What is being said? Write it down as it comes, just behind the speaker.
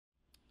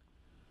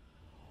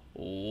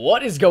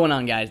What is going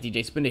on, guys?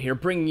 DJ Spinda here,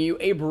 bringing you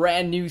a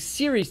brand new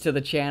series to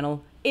the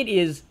channel. It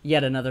is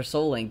yet another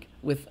SoulLink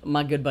with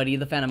my good buddy,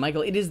 the Phantom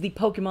Michael. It is the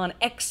Pokemon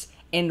X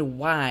and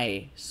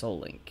Y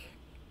SoulLink.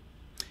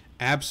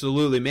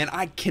 Absolutely, man.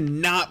 I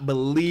cannot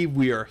believe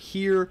we are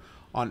here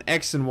on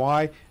X and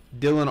Y.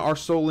 Dylan, our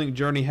SoulLink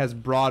journey has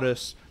brought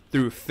us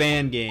through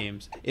fan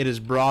games. It has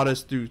brought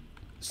us through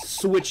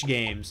Switch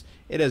games.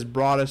 It has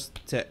brought us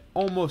to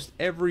almost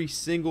every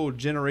single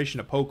generation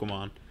of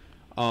Pokemon.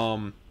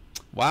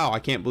 Wow, I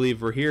can't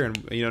believe we're here.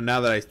 And, you know,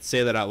 now that I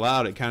say that out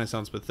loud, it kind of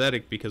sounds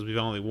pathetic because we've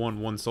only won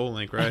one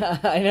SoulLink, right?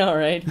 I know,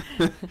 right?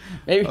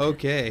 Maybe.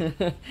 Okay.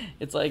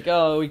 It's like,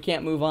 oh, we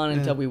can't move on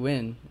until we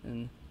win.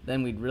 And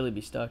then we'd really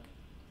be stuck.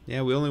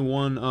 Yeah, we only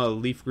won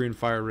Leaf Green,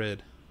 Fire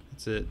Red.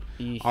 That's it.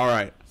 Eesh. All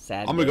right.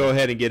 Sad I'm going to go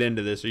ahead and get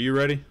into this. Are you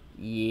ready?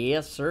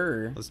 Yes,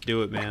 sir. Let's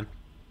do it, man.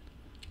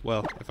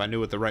 Well, if I knew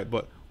what the right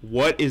button...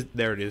 What is...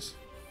 There it is.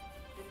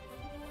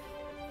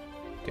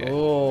 Okay.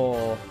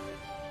 Oh.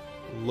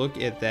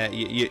 Look at that.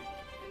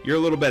 You're a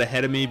little bit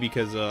ahead of me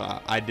because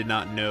I did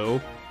not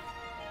know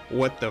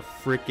what the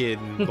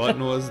frickin'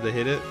 button was to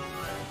hit it.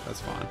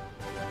 That's fine.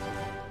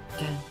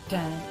 Dun,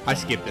 dun, I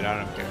skipped it. I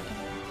don't care.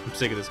 I'm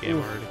sick of this game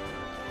already.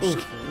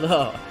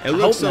 No, It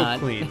looks so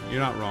clean.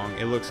 You're not wrong.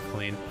 It looks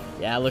clean.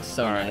 Yeah, it looks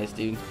so All right. nice,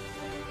 dude.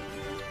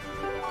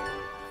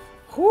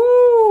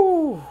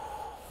 Whoo!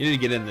 You need to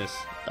get in this.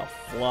 The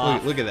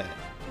fluff. Look at that.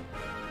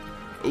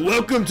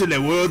 Welcome to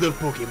the world of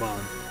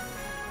Pokemon.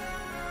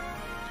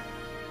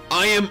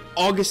 I am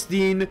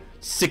Augustine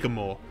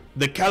Sycamore,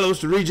 the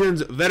Kalos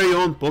region's very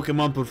own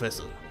Pokemon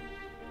professor.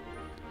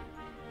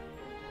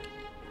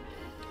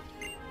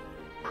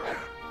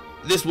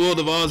 This world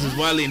of ours is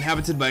widely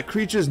inhabited by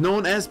creatures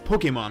known as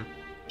Pokemon.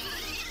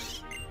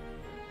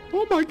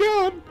 Oh my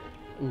god!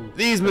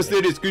 These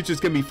mysterious creatures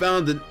can be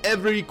found in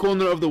every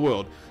corner of the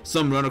world.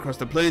 Some run across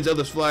the plains,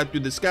 others fly through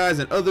the skies,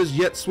 and others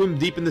yet swim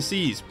deep in the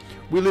seas.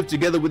 We live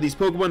together with these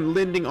Pokemon,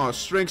 lending our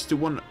strengths to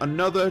one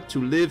another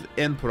to live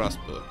and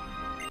prosper.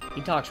 He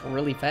talks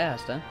really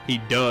fast, huh? He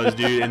does,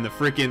 dude, and the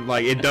freaking,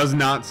 like, it does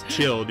not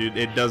chill, dude.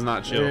 It does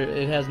not chill.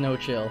 It has no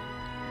chill.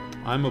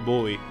 I'm a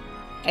boy.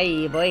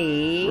 Hey,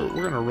 boy.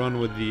 We're gonna run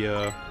with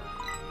the,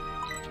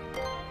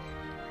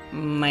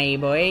 My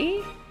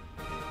boy.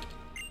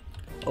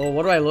 Oh,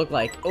 what do I look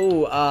like?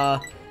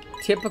 Oh,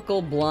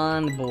 typical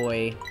blonde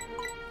boy.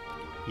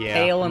 yeah.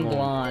 Pale and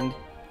blonde.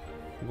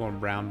 I'm going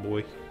brown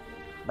boy.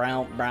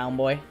 Brown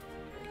boy.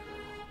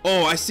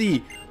 Oh, I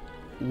see.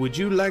 Would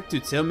you like to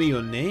tell me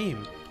your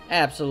name?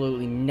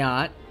 Absolutely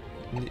not.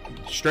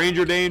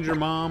 Stranger danger,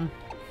 Mom.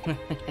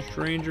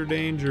 Stranger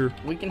danger.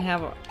 We can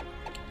have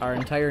our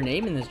entire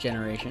name in this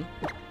generation.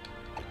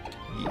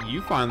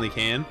 You finally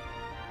can.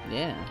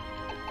 Yeah.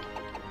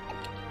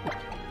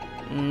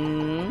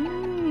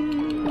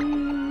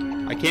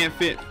 I can't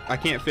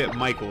fit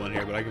Michael in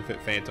here, but I can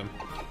fit Phantom.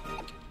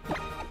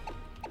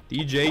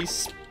 DJ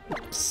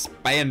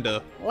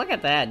Spanda. Look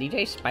at that,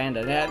 DJ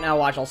Spanda. Now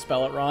watch, I'll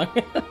spell it wrong.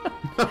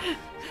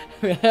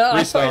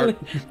 Restart.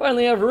 I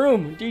finally have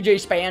room. DJ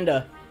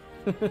Spanda.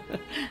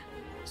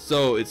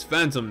 So it's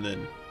Phantom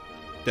then.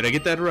 Did I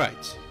get that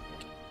right?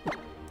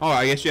 Oh,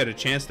 I guess you had a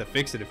chance to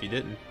fix it if you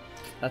didn't.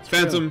 That's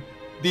Phantom,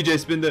 DJ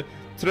Spinda,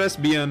 Tres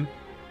Bien.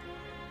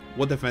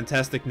 What a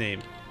fantastic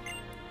name.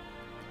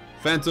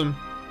 Phantom,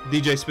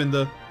 DJ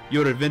Spinda,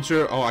 your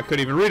adventure. Oh, I couldn't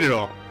even read it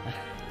all.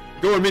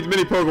 Go and meet the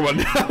mini Pokemon.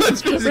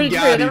 Let's true. visit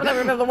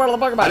Never the world of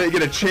Pokemon. I didn't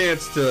get a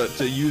chance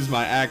to use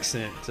my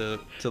accent to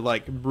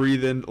like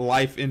breathe in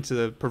life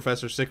into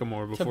Professor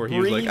Sycamore before he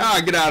was like,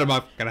 get out of my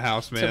fucking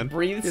house, man. To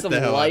breathe Get some the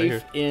hell outta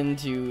life here.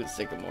 into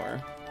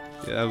Sycamore.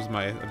 Yeah, that was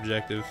my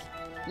objective.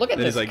 Look at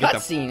Then this he's like, get the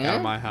cutscene, fuck out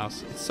of huh? my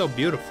house. It's so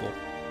beautiful.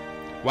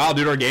 Wow,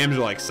 dude, our games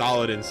are like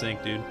solid in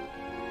sync, dude.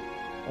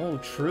 Oh,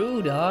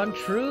 true, dog,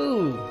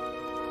 true.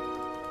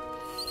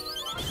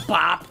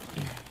 Bop.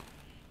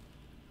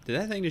 Did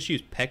that thing just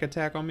use Peck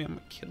Attack on me? I'm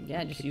gonna kill you.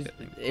 Yeah, just Kick use. that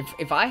thing.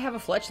 If I have a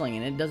Fletchling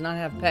and it does not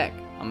have Peck,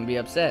 I'm gonna be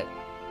upset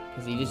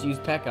because he just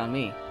used Peck on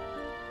me.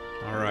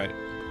 All right.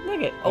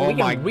 Look at. Oh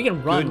my we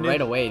can run goodness.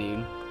 right away,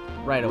 dude.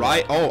 Right away.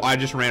 Right? Oh, I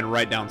just ran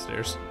right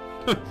downstairs.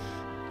 I'm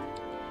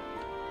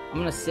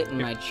gonna sit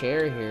in my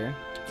chair here.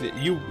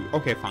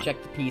 Okay, fine.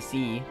 Check the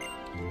PC.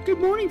 Good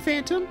morning,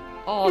 Phantom.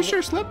 Oh, You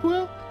sure slept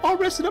well. All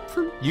rested up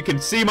for. You can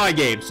see my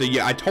game, so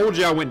yeah, I told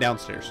you I went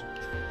downstairs.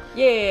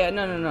 yeah,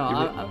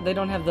 no. They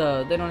don't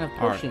have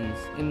potions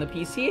in the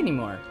PC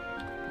anymore.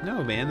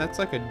 No, man, that's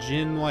like a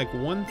Gen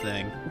 1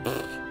 thing.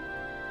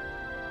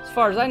 As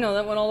far as I know,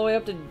 that went all the way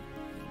up to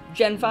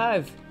Gen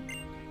 5.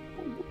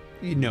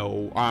 You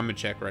know, I'm gonna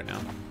check right now.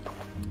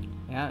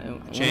 Yeah.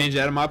 Change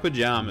out of my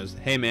pajamas.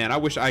 Hey, man, I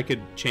wish I could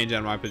change out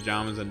of my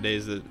pajamas on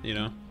days that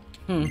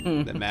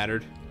that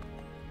mattered.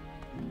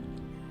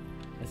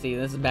 See,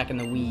 this is back in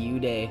the Wii U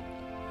day.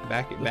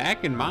 Back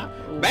in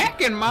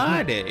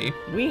my day.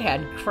 We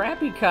had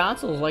crappy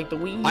consoles like the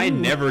Wii U. I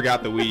never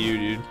got the Wii U,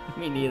 dude.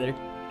 Me neither.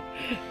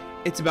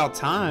 It's about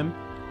time.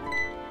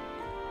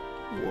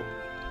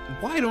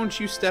 Why don't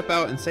you step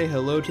out and say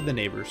hello to the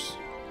neighbors?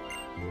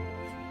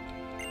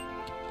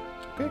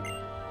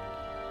 Okay.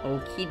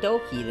 Okie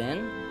dokie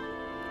then.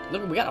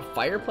 Look, we got a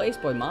fireplace.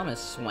 Boy, mom is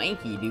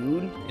swanky,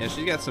 dude. Yeah,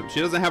 she got some. She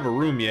doesn't have a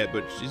room yet,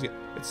 but she's got.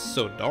 It's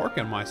so dark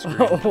on my screen.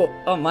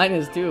 Oh, mine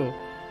is too.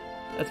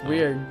 That's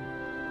weird.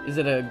 Is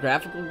it a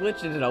graphical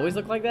glitch? Did it always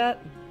look like that?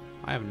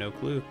 I have no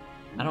clue.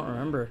 I don't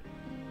remember.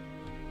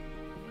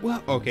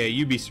 Well, okay,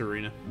 you be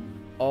Serena.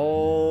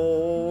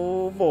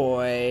 Oh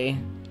boy.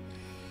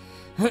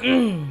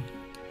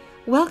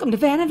 Welcome to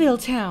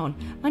Vanderbilt Town.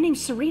 My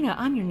name's Serena.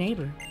 I'm your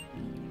neighbor.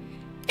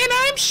 And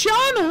I'm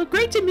Shauna.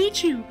 Great to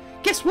meet you.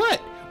 Guess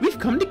what? We've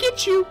come to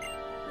get you.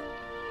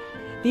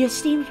 The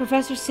esteemed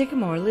Professor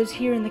Sycamore lives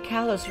here in the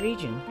Kalos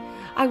region.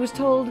 I was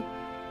told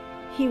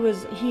he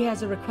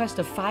has a request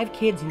of 5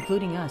 kids,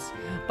 including us.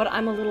 But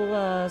I'm a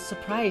little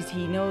surprised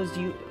he knows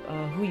you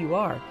who you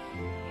are.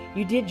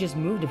 You did just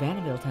move to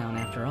Vanderbilt Town,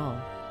 after all.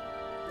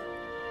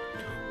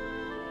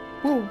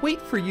 We'll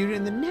wait for you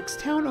in the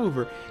next town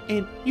over.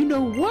 And you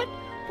know what?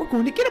 We're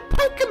going to get a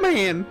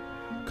Pokemon.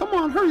 Come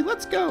on, hurry,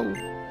 let's go.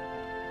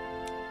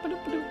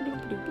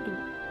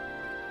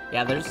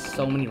 Yeah, there's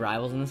so many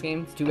rivals in this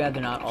game. It's too bad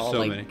they're not all So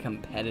like many.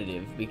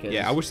 competitive because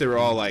Yeah, I wish they were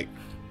all like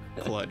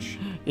clutch.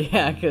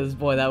 yeah, because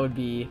boy, that would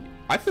be.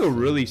 I feel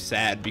really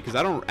sad because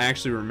I don't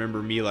actually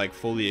remember me like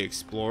fully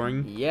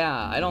exploring. Yeah,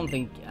 I don't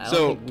think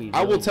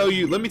I will tell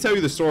you. Let me tell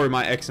you the story of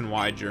my X and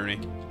Y journey,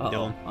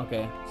 Dylan.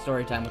 Okay,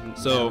 story time with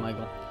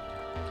Michael.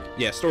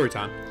 Yeah, story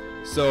time.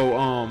 So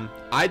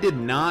I did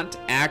not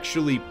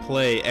actually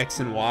play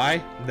X and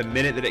Y the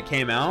minute that it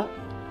came out.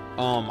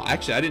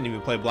 Actually, I didn't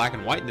even play Black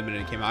and White the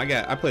minute it came out.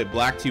 I played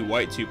Black 2,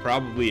 White 2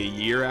 probably a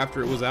year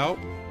after it was out.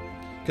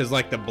 Because,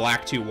 like, the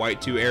Black 2,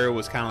 White 2 era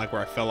was kind of like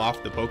where I fell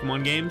off the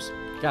Pokemon games.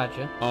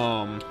 Gotcha.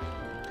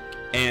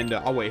 And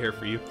I'll wait here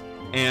for you.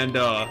 And,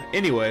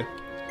 anyway,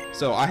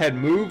 so I had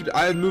moved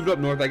up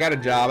north. I got a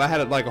job. I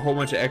had, like, a whole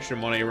bunch of extra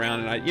money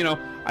around. And, I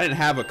didn't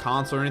have a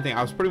console or anything.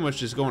 I was pretty much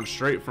just going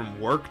straight from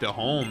work to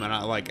home. And,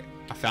 I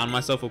found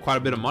myself with quite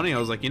a bit of money. I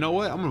was like, you know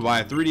what? I'm going to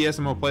buy a 3DS.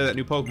 I'm going to play that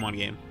new Pokemon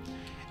game.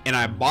 And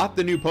I bought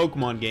the new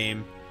Pokemon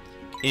game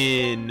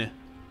in,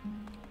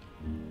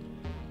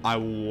 I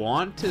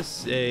want to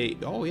say,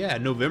 oh yeah,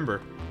 November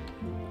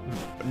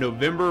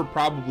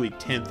probably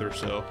 10th or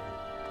so,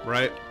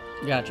 right?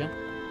 Gotcha.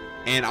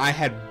 And I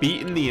had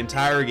beaten the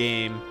entire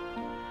game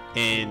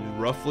in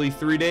roughly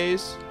 3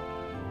 days,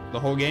 the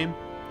whole game,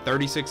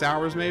 36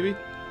 hours maybe.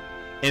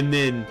 And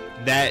then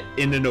that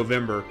end of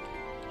November,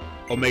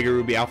 Omega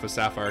Ruby Alpha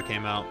Sapphire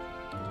came out.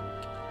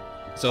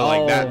 So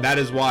like that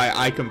is why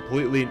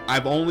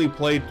I've only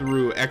played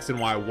through X and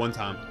Y one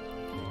time.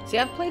 See,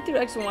 I've played through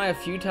X and Y a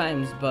few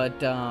times,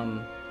 but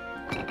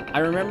I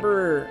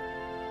remember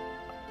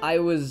I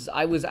was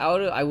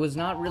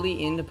not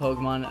really into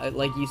Pokemon,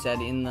 like you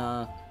said, in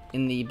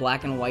the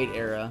Black and White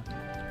era.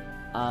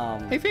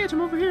 Hey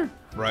Phantom, over here.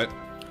 Right.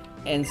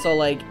 And so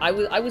like I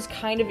was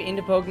kind of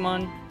into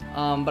Pokemon,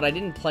 but I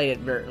didn't play it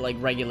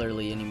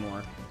regularly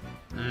anymore.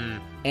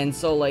 And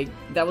so like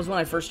that was when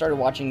I first started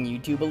watching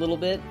YouTube a little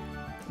bit,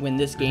 when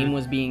this game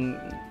was being,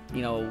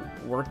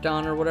 worked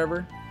on or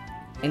whatever.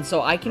 And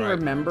so I can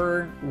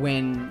remember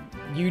when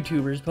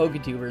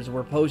Poketubers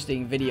were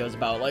posting videos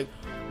about like,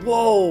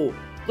 whoa,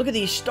 look at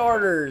these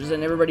starters,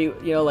 and everybody,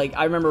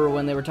 I remember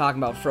when they were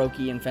talking about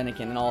Froakie and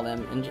Fennekin and all of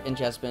them in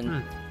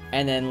Chespin.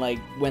 And then like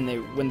when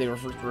they were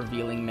first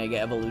revealing Mega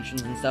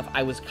Evolutions and stuff,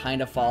 I was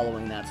kind of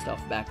following that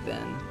stuff back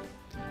then.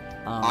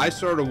 I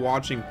started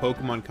watching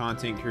Pokemon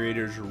content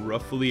creators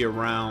roughly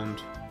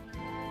around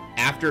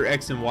after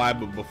X and Y,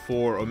 but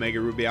before Omega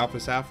Ruby Alpha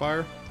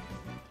Sapphire.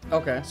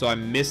 Okay. So I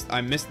missed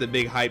the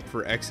big hype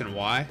for X and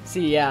Y.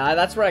 See, yeah,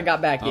 that's where I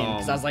got back in,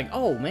 because I was like,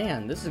 oh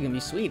man, this is gonna be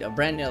sweet, a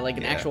brand new,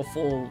 an actual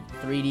full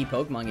 3D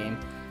Pokemon game.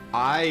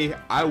 I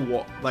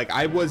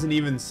wasn't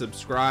even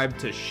subscribed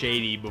to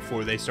Shady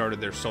before they started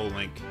their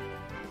SoulLink.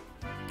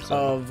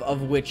 So,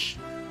 of which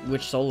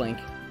SoulLink?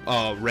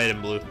 Red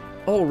and Blue.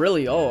 Oh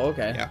really? Oh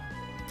okay. Yeah.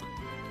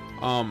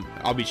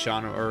 I'll be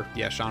Shauna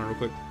real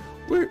quick.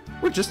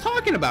 We're just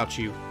talking about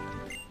you.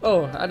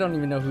 Oh, I don't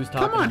even know who's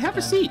talking. Come on, have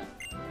a seat.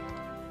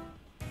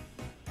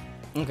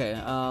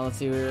 Okay, let's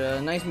see. We're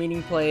a nice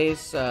meeting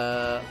place.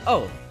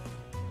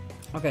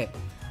 Okay.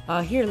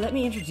 Here, let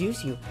me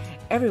introduce you.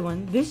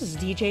 Everyone, this is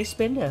DJ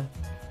Spinda.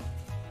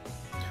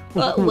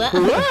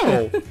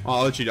 Whoa!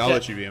 I'll let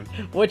you be him.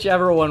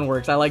 Whichever one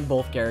works. I like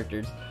both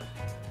characters.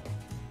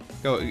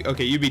 Go.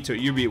 Okay, you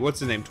be. What's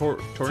his name?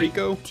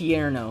 Torrico?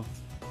 Tierno.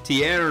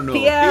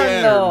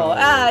 Tierno.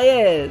 Ah,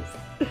 yes.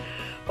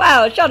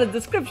 Wow, Shauna's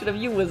description of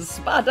you was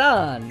spot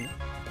on.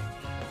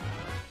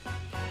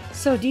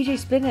 So, DJ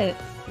Spinda,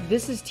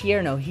 this is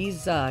Tierno.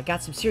 He's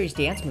got some serious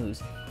dance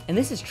moves. And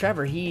this is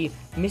Trevor. He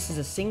misses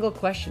a single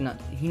question.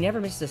 He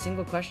never misses a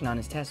single question on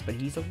his test, but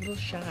he's a little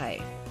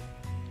shy.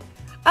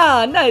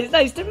 Ah,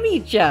 nice to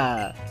meet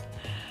ya.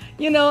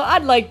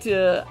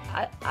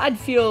 I'd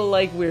feel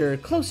like we're a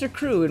closer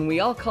crew and we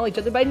all call each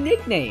other by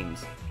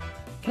nicknames.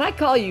 Can I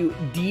call you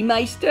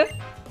D-Meister?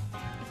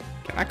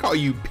 Can I call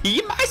you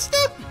P-Meister?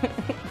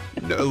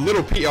 No,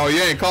 Little P. Oh,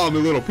 you ain't calling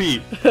me Little P.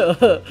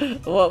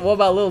 What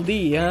about Little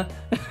D, huh?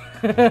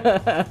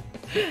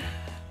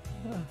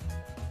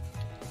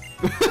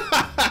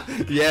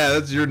 Yeah,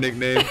 that's your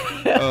nickname.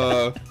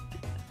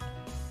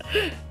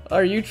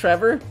 Are you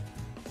Trevor?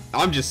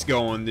 I'm just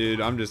going,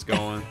 dude. I'm just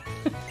going.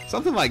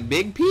 Something like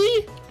Big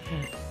P?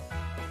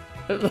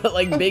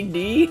 Like Big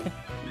D?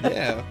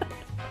 Yeah.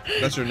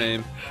 That's your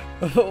name.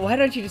 Why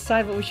don't you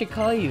decide what we should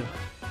call you?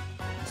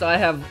 So I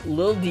have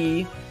Lil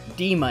D,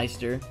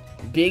 D-Meister,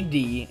 Big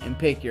D, and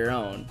pick your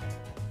own.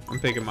 I'm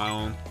picking my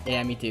own.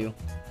 Yeah, me too.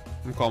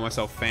 I'm gonna call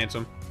myself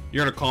Phantom.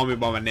 You're gonna call me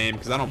by my name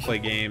because I don't play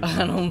games.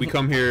 don't- We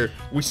come here,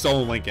 we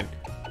SoulLinking.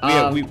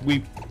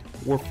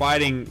 We're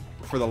fighting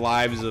for the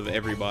lives of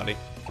everybody.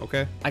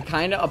 Okay? A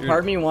part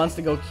of me wants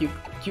to go cute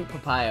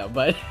papaya,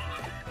 but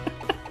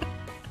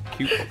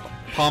Cute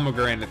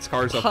pomegranates.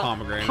 Cars of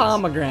pomegranates.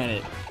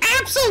 pomegranate.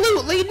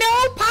 Absolutely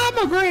no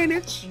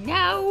pomegranates.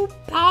 No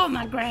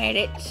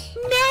pomegranates.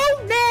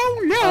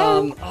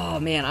 No. Oh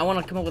man, I want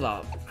to come up with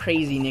a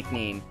crazy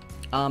nickname.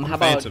 How about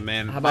Phantom,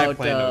 man. How I about ain't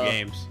playing no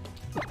games.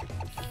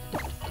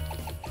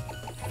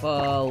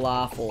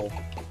 Falafel?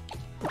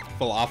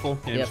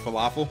 Falafel? Your name's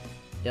Falafel?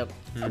 Yep.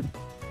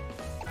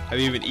 Have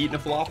you even eaten a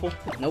falafel?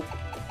 Nope.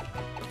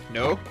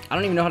 No? I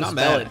don't even know how to Not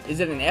spell bad. it. Is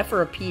it an F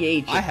or a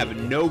PH? I have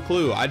no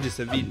clue. I just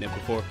have eaten it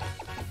before.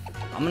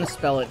 I'm gonna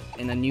spell it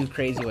in a new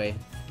crazy way.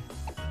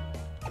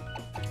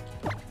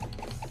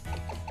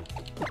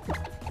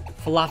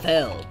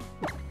 Falafel.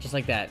 Just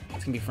like that.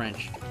 It's gonna be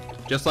French.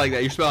 Just like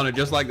that. You're spelling it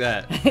just like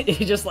that.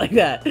 Just like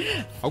that.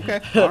 Okay.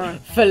 All right.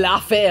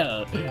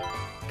 Falafel.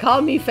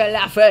 Call me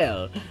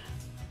Falafel.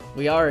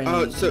 We are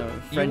in So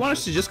French. you want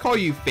us to just call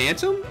you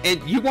Phantom,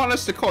 and you want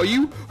us to call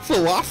you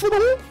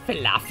Falafel?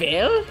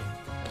 Falafel?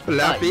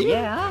 Falafel?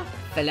 Yeah.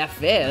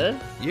 Falafel.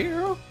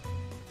 Yeah.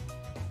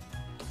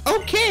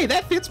 Okay,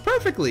 that fits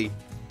perfectly.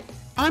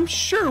 I'm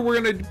sure we're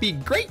gonna be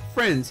great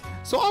friends,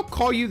 so I'll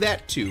call you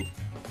that too.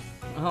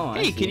 Oh, I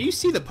Hey, see. can you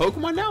see the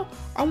Pokemon now?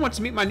 I want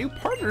to meet my new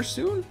partner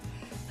soon.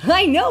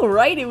 I know,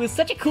 right? It was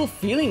such a cool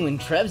feeling when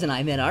Trebs and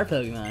I met our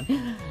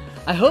Pokemon.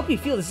 I hope you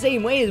feel the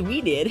same way as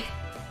we did.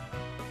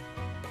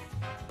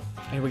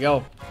 Here we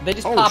go. They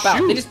just pop out.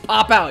 shoot. They just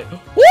pop out.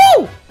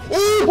 Woo!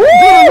 Oh,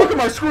 Woo! look at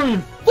my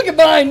screen. Look at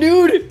mine,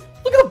 dude!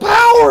 Look at the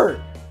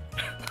power!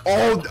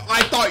 Oh,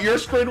 I thought your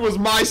screen was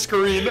my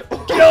screen.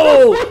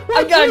 Yo!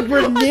 I got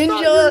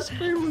Greninja your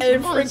screen was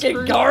and my freaking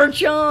screen.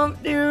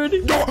 Garchomp,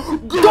 dude!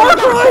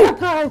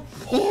 Darkrai!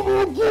 Oh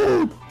my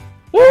god!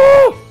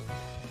 Woo!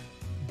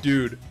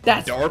 Dude,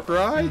 That's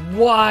Darkrai?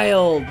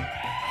 wild!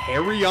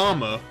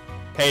 Hariyama.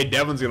 Hey,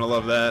 Devin's gonna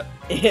love that.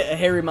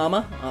 Harry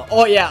Mama?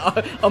 Oh yeah,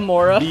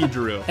 Amora.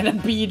 Beedrill. And a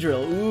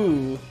Beedrill,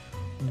 ooh.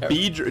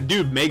 Beedrill.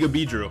 Dude, Mega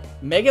Beedrill.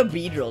 Mega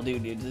Beedrill,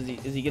 dude.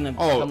 Is he gonna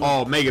come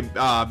Oh, Mega,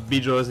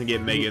 Beedrill doesn't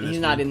get Mega in this He's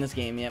not game. in this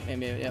game, yep.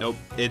 Nope.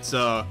 It's,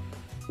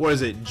 what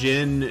is it?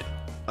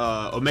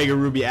 Omega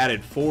Ruby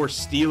added 4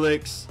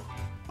 Steelix,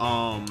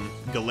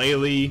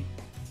 Galele,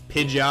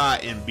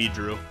 Pidgeot, and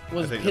Beedrill.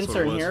 Was I think that's what Pinsir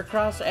it and was.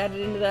 Heracross added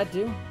into that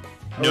too?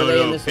 Or No, were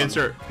they in no, this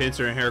one?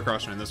 Pinsir and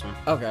Heracross are in this one.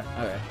 Okay.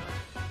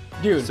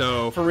 Dude,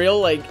 So- for real,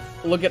 like,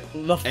 look at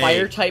the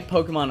fire-type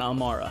Pokemon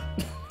Amara.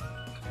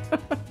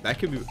 That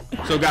could be.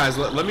 So, guys,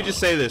 let me just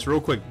say this real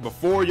quick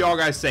before y'all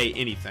guys say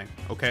anything,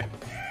 okay?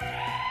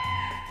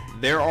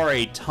 There are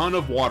a ton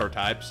of water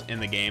types in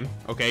the game,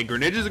 okay?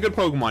 Greninja's a good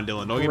Pokemon,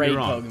 Dylan. Don't get me Great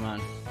wrong.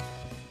 Pokemon.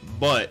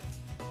 But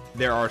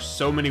there are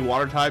so many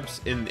water types,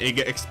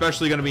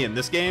 especially going to be in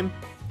this game.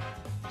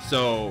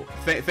 So,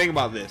 think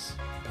about this.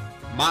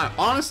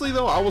 Honestly,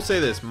 though, I will say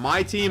this.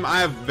 My team, I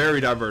have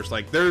very diverse.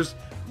 Like, there's...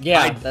 Yeah,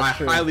 I that's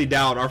true. highly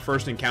doubt our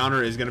first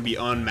encounter is going to be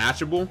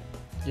unmatchable.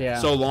 Yeah.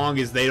 So long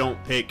as they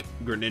don't pick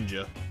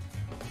Greninja.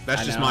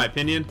 That's I just know. my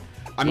opinion.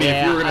 I mean,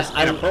 Yeah, if you were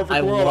gonna in a perfect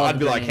I world, love I'd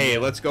be like, hey,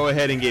 Greninja. let's go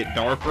ahead and get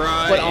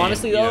Darkrai. But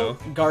honestly, and, though,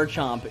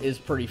 Garchomp is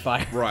pretty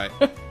fire. right.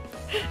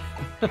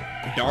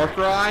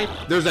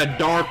 Darkrai? There's a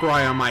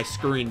Darkrai on my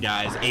screen,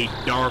 guys. A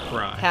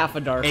Darkrai. Half a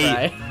A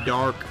Darkrai.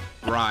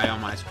 Darkrai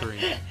on my screen.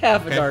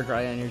 Half Okay. a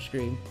Darkrai on your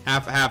screen.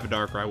 Half a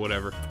Darkrai,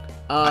 whatever.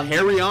 A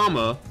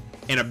Hariyama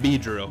and a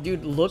Beedrill.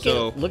 Dude, look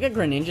at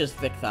Greninja's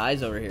thick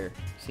thighs over here.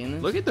 Seen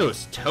this? Look at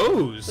those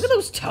toes. Look at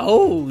those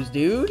toes,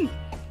 dude.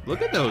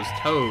 Look at those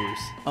toes.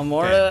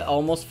 Amora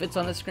almost fits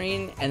on the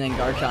screen, and then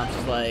Garchomp's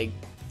just like,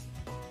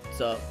 what's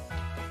up?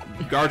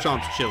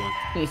 Garchomp's chilling.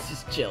 He's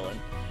just chilling.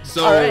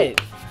 So, All right.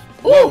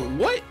 whoa,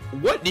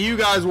 what do you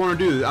guys want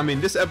to do? I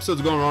mean, this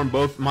episode's going on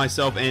both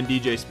myself and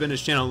DJ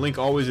Spinda's channel. Link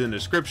always in the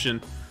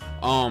description.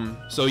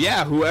 So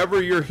yeah,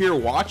 whoever you're here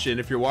watching,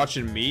 if you're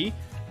watching me,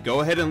 go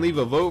ahead and leave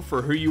a vote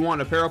for who you want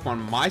to pair up on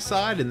my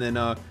side, and then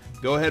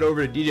go ahead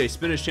over to DJ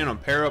Spinda's channel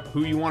and pair up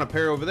who you want to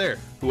pair over there.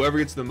 Whoever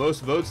gets the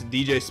most votes,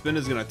 DJ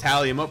Spinda's going to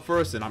tally them up for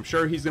us, and I'm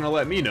sure he's going to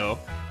let me know.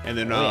 And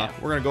then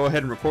we're going to go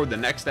ahead and record the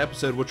next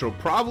episode, which will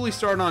probably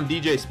start on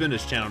DJ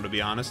Spinda's channel, to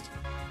be honest.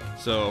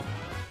 So,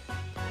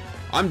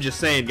 I'm just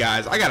saying,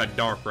 guys, I got a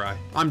Darkrai.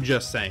 I'm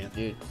just saying.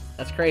 Dude,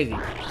 that's crazy.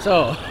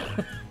 So,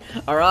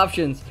 our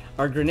options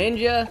are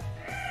Greninja,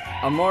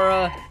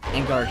 Amora,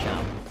 and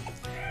Garchomp.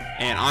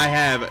 And I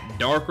have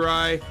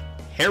Darkrai,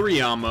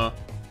 Hariyama,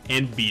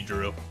 and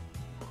Beedrill.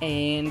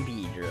 And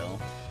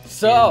Beedrill.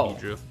 So, And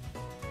Beedrill.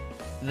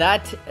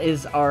 that's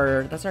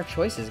our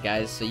choices,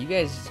 guys. So you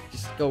guys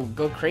just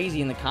go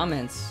crazy in the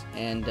comments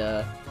and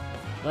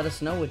let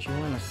us know what you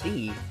want to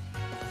see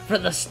for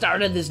the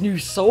start of this new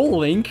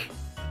SoulLink.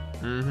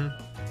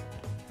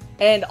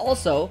 And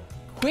also,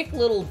 quick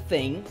little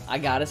thing I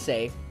gotta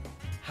say.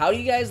 How do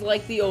you guys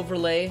like the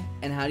overlay,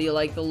 and how do you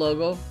like the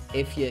logo?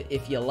 If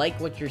you like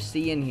what you're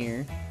seeing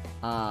here,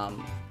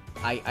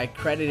 I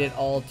credit it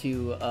all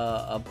to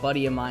a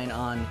buddy of mine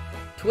on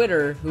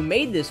Twitter who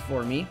made this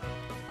for me.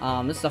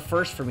 This is a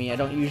first for me. I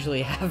don't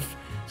usually have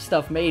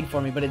stuff made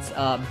for me, but it's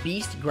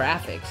Beast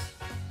Graphics.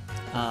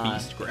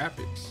 Beast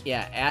Graphics.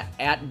 Yeah,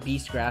 at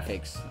Beast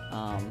Graphics.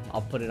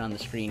 I'll put it on the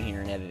screen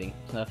here in editing.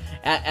 So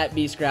at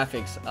Beast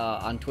Graphics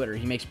on Twitter.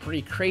 He makes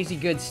pretty crazy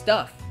good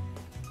stuff.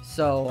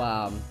 So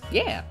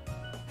yeah,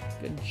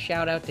 good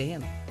shout out to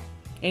him.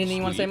 Anything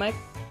you want to say, Mike?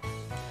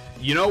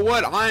 You know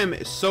what? I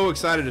am so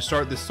excited to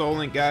start this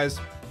SoulLink, guys.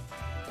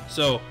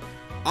 So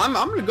I'm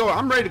gonna go.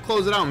 I'm ready to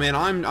close it out, man.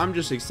 I'm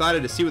just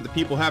excited to see what the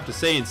people have to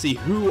say and see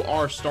who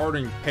our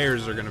starting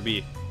pairs are gonna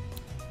be.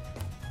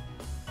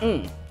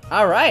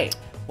 All right.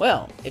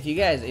 Well, if you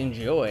guys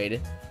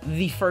enjoyed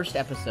the first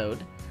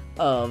episode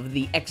of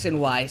the X and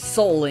Y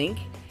SoulLink,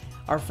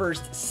 our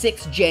first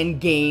 6th gen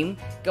game,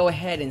 go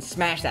ahead and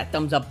smash that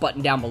thumbs up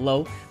button down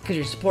below because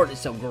your support is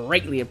so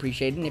greatly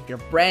appreciated. And if you're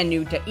brand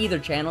new to either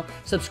channel,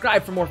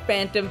 subscribe for more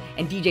Phantom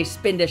and DJ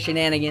Spinda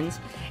shenanigans.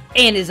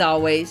 And as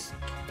always,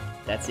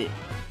 that's it.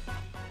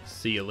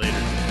 See you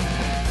later.